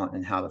find the talent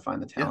and how to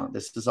find the talent.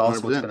 This is also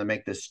 100%. What's going to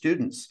make the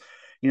students,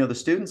 the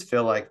students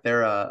feel like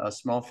they're a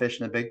small fish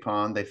in a big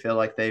pond. They feel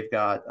like they've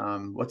got,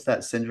 what's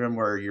that syndrome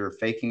where you're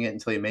faking it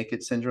until you make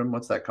it syndrome?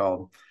 What's that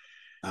called?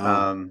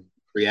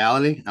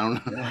 Reality? I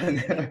don't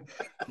know.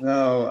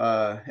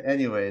 No.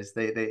 Anyways,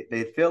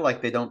 they feel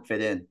like they don't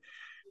fit in.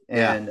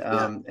 And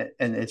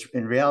and it's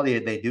in reality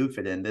they do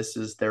fit in.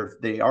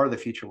 They are the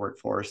future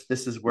workforce.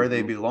 This is where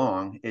they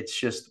belong. It's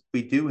just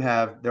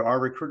there are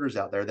recruiters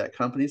out there that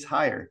companies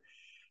hire,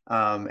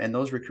 and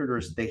those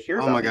recruiters, they hear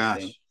about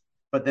anything,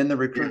 but then the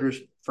recruiters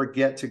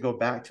forget to go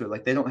back to it.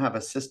 Like, they don't have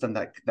a system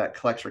that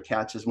collects or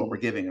catches what we're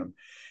giving them.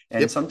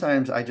 And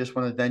sometimes I just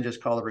want to then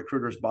just call the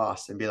recruiter's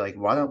boss and be like,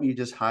 why don't you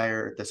just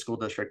hire the school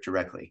district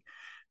directly?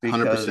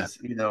 Because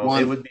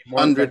 100%. It would be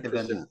more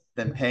effective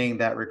than paying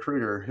that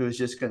recruiter who's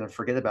just going to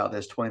forget about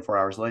this 24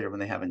 hours later when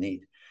they have a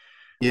need.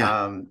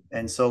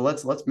 And so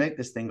let's make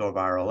this thing go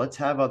viral. Let's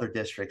have other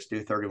districts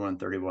do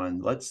 31-31.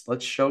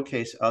 Let's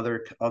showcase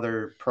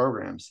other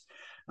programs.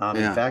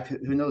 In fact,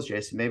 who knows,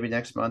 Jason, maybe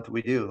next month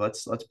we do.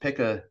 Let's pick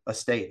a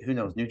state. Who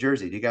knows? New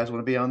Jersey. Do you guys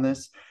want to be on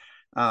this?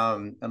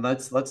 And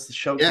let's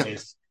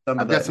showcase some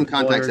of the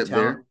contacts up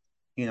there,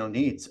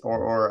 needs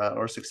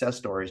or success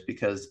stories,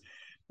 because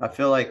I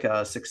feel like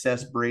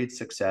success breeds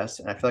success,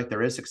 and I feel like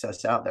there is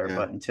success out there.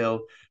 But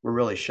until we're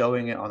really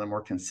showing it on a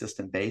more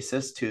consistent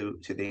basis to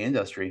the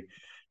industry,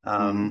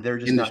 they're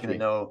just not going to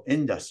know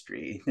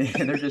industry,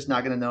 and they're just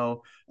not going to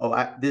know.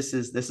 This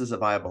is a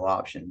viable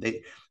option.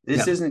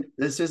 This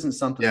isn't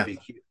something to be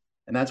cute,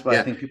 and that's what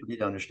I think people need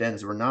to understand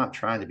is we're not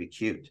trying to be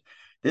cute.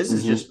 This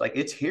is just like,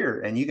 it's here,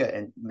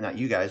 and not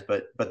you guys,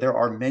 but there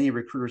are many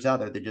recruiters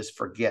out there that just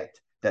forget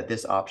that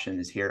this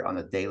option is here on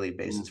a daily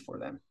basis for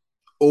them.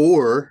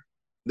 Or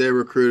they're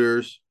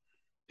recruiters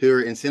who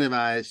are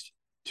incentivized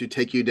to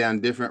take you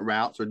down different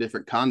routes or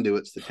different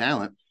conduits to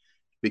talent,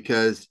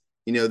 because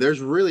there's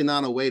really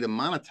not a way to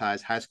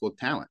monetize high school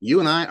talent.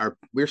 You and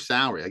we're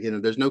salary.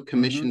 Again, there's no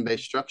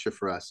commission-based structure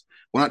for us.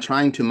 We're not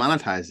trying to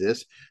monetize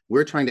this.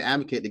 We're trying to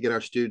advocate to get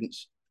our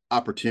students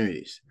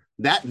opportunities.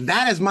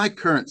 That is my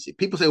currency.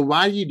 People say,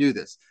 why do you do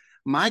this?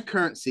 My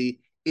currency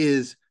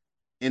is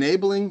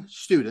enabling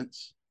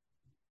students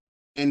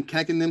and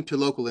connecting them to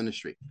local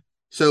industry.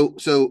 So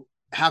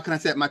how can I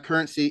say that? My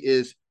currency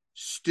is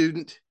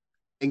student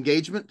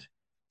engagement,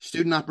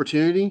 student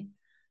opportunity,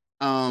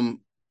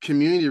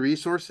 community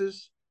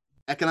resources,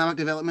 economic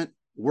development,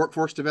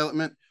 workforce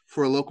development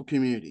for a local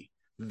community.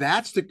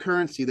 That's the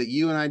currency that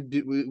you and I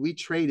do. We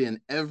trade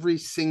in every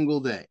single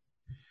day.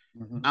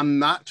 I'm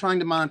not trying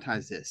to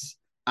monetize this.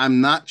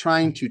 I'm not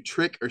trying to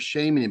trick or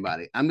shame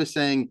anybody. I'm just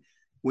saying,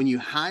 when you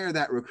hire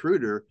that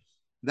recruiter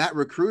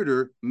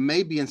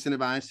may be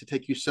incentivized to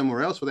take you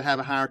somewhere else where they have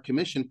a higher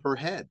commission per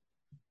head.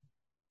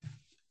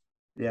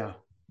 Yeah.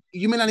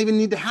 You may not even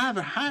need to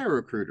hire a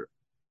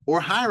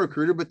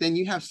recruiter, but then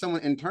you have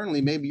someone internally,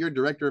 maybe your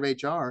director of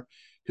HR,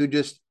 who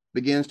just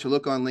begins to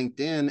look on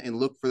LinkedIn and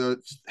look for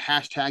those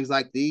hashtags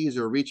like these,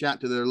 or reach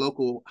out to their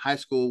local high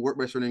school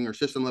work-based learning or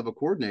system level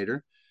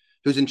coordinator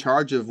who's in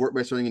charge of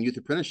work-based learning and youth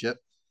apprenticeship,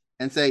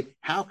 and say,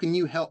 how can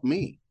you help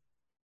me?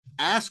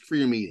 Ask for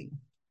your meeting.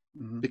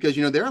 Because,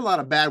 there are a lot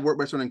of bad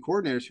work-based learning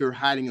coordinators who are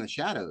hiding in the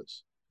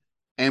shadows.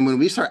 And when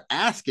we start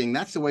asking,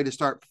 that's the way to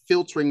start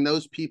filtering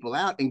those people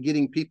out and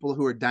getting people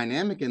who are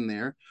dynamic in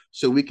there,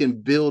 so we can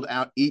build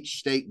out each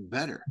state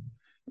better.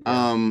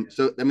 When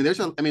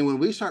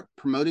we start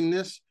promoting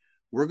this,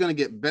 we're going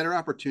to get better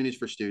opportunities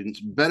for students,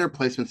 better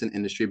placements in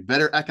industry,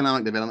 better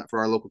economic development for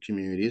our local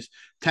communities,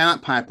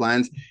 talent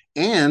pipelines,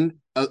 and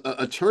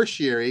a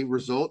tertiary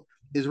result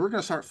is we're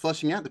going to start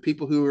flushing out the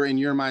people who are in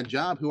your or my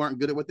job who aren't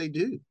good at what they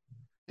do,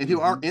 and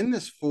who aren't in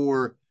this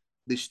for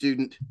the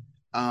student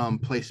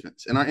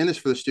placements, and aren't in this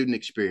for the student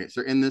experience.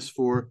 They're in this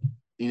for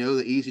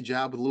the easy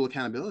job with a little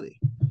accountability.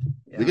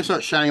 We can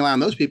start shining a light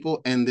on those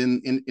people, and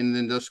then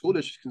then those school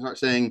districts can start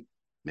saying,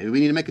 maybe we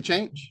need to make a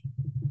change.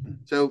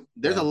 So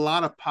there's a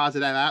lot of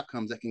positive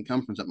outcomes that can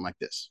come from something like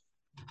this.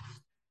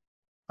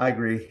 I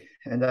agree.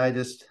 And I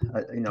just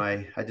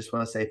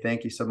want to say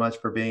thank you so much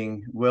for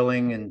being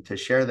willing and to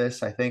share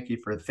this. I thank you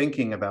for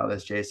thinking about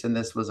this, Jason.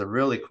 This was a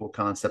really cool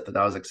concept that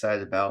I was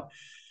excited about.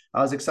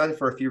 I was excited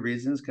for a few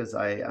reasons, because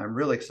I'm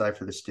really excited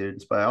for the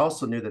students, but I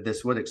also knew that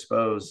this would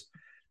expose,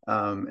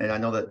 and I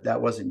know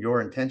that wasn't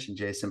your intention,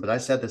 Jason, but I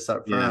said this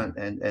up front,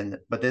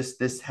 but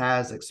this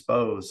has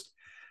exposed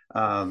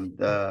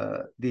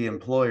the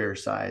employer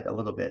side a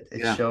little bit.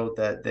 It showed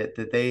that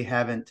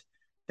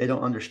they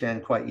don't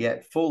understand quite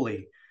yet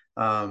fully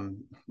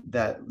um,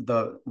 that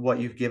the what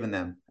you've given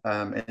them,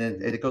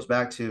 and it goes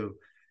back to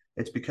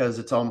it's because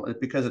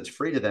because it's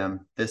free to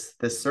them. This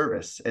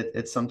service it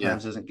Yeah.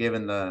 sometimes isn't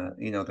given the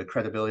the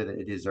credibility that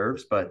it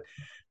deserves. But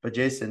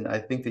Jason, I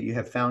think that you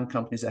have found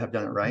companies that have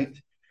done it right.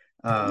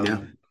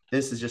 Yeah.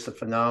 This is just a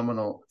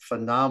phenomenal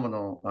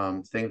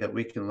thing that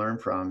we can learn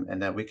from,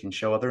 and that we can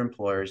show other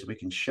employers. We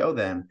can show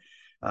them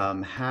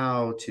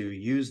how to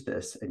use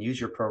this and use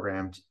your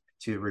program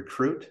to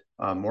recruit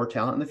more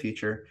talent in the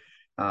future.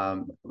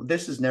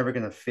 This is never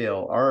going to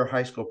fill our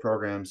high school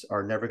programs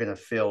are never going to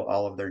fill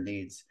all of their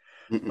needs,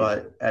 Mm-mm.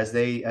 but as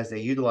they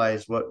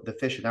utilize what the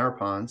fish in our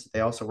ponds, they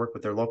also work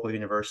with their local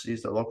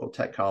universities, their local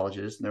tech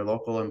colleges, and their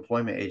local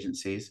employment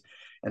agencies,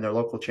 and their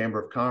local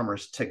chamber of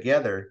commerce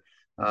together.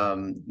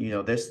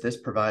 This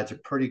provides a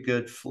pretty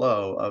good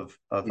flow of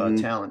Mm-hmm.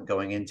 talent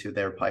going into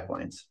their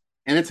pipelines.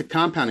 And it's a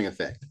compounding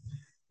effect.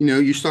 You know,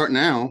 you start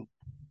now,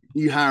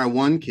 you hire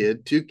one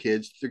kid, two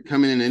kids to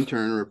come in an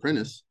intern or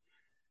apprentice.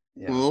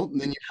 Yeah. Well,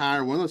 then you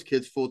hire one of those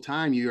kids full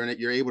time.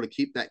 You're able to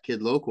keep that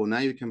kid local. Now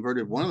you've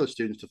converted one of those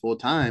students to full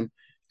time,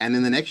 and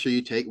then the next year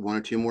you take one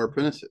or two more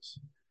apprentices.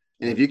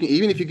 And if Yep. you can,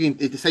 even if you can,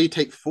 if, say you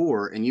take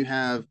four and you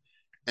have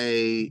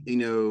a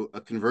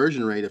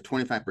conversion rate of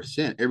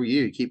 25% every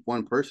year, you keep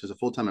one person as a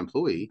full time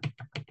employee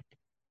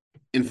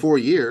in 4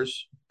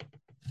 years.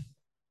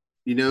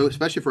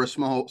 Especially for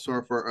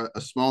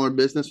a smaller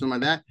business, something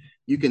like that,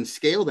 you can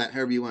scale that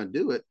however you want to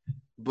do it.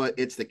 But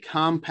it's the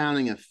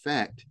compounding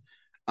effect.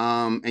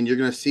 And you're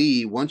going to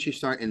see once you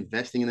start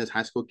investing in those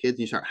high school kids and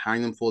you start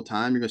hiring them full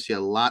time, you're going to see a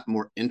lot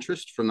more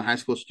interest from the high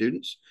school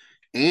students.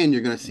 And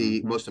you're going to see,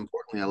 Mm-hmm. most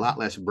importantly, a lot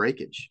less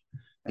breakage.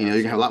 You're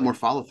going to have a lot more Absolutely.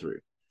 follow through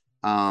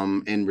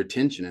and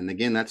retention. And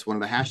again, that's one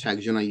of the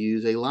hashtags you're going to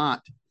use a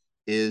lot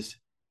is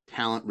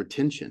talent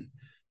retention.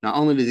 Not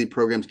only do these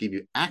programs give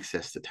you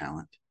access to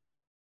talent,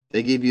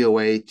 they give you a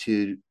way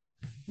to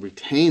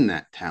retain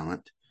that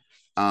talent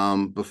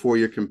before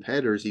your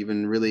competitors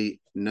even really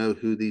know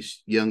who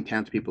these young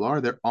talented people are.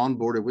 They're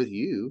onboarded with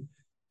you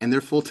and they're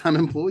full-time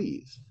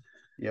employees.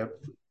 Yep.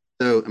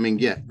 So, I mean,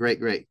 yeah, great,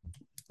 great.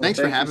 Well, Thanks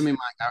for thank you. having me,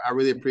 Mike. I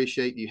really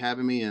appreciate you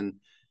having me and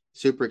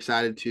super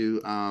excited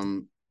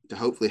to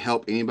hopefully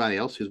help anybody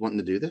else who's wanting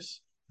to do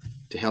this,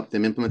 to help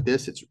them implement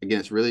this.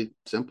 It's really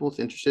simple. It's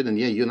interested. And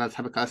yeah, you and let's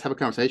have a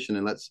conversation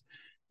and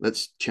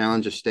let's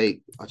challenge a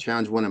state. I'll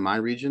challenge one in my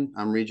region.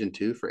 I'm region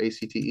 2 for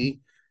ACTE.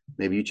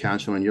 Maybe you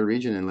challenge someone in your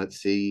region and let's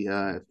see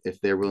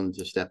if they're willing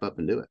to step up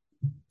and do it.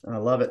 I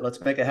love it.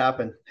 Let's make it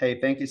happen. Hey,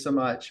 thank you so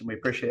much. And we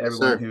appreciate Yes,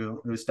 everyone sir.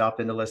 who stopped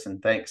in to listen.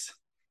 Thanks.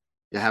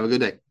 Yeah, have a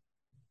good day.